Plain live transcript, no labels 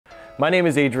My name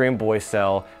is Adrian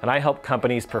Boycell, and I help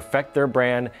companies perfect their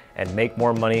brand and make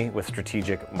more money with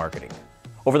strategic marketing.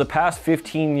 Over the past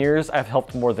 15 years, I've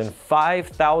helped more than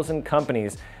 5,000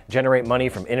 companies generate money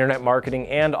from internet marketing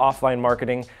and offline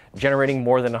marketing, generating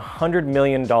more than $100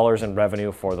 million in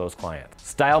revenue for those clients.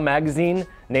 Style Magazine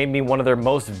named me one of their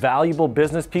most valuable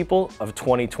business people of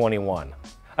 2021.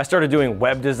 I started doing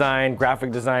web design,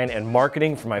 graphic design, and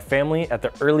marketing for my family at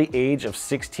the early age of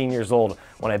 16 years old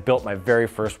when I built my very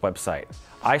first website.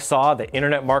 I saw that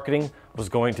internet marketing was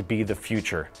going to be the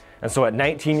future. And so at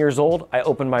 19 years old, I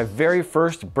opened my very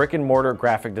first brick and mortar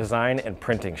graphic design and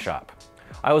printing shop.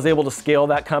 I was able to scale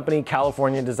that company,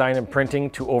 California Design and Printing,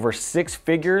 to over 6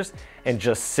 figures in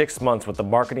just 6 months with the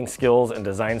marketing skills and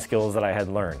design skills that I had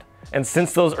learned. And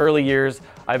since those early years,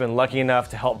 I've been lucky enough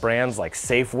to help brands like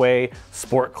Safeway,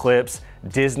 Sport Clips,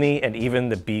 Disney, and even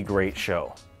the Be Great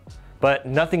show. But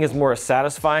nothing is more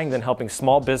satisfying than helping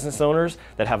small business owners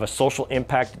that have a social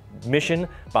impact mission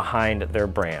behind their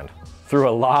brand. Through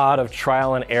a lot of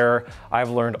trial and error,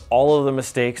 I've learned all of the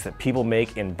mistakes that people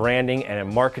make in branding and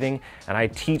in marketing, and I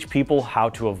teach people how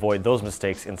to avoid those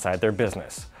mistakes inside their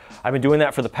business. I've been doing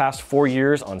that for the past 4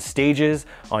 years on stages,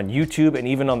 on YouTube, and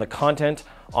even on the content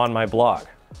on my blog.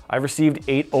 I've received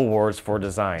 8 awards for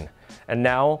design. And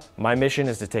now my mission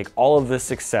is to take all of this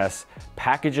success,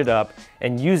 package it up,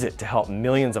 and use it to help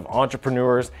millions of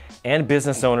entrepreneurs and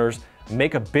business owners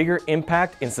make a bigger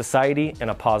impact in society in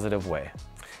a positive way.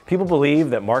 People believe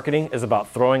that marketing is about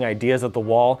throwing ideas at the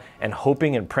wall and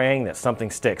hoping and praying that something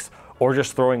sticks, or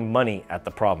just throwing money at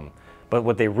the problem. But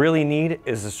what they really need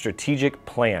is a strategic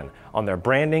plan on their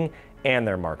branding and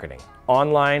their marketing,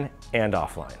 online and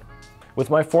offline. With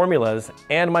my formulas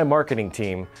and my marketing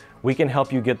team, we can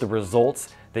help you get the results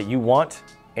that you want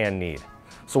and need.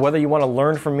 So whether you want to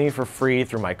learn from me for free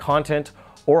through my content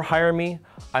or hire me,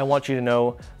 I want you to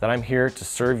know that I'm here to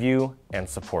serve you and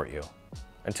support you.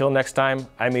 Until next time,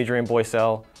 I'm Adrian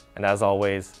Boycell, and as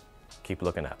always, keep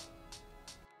looking up.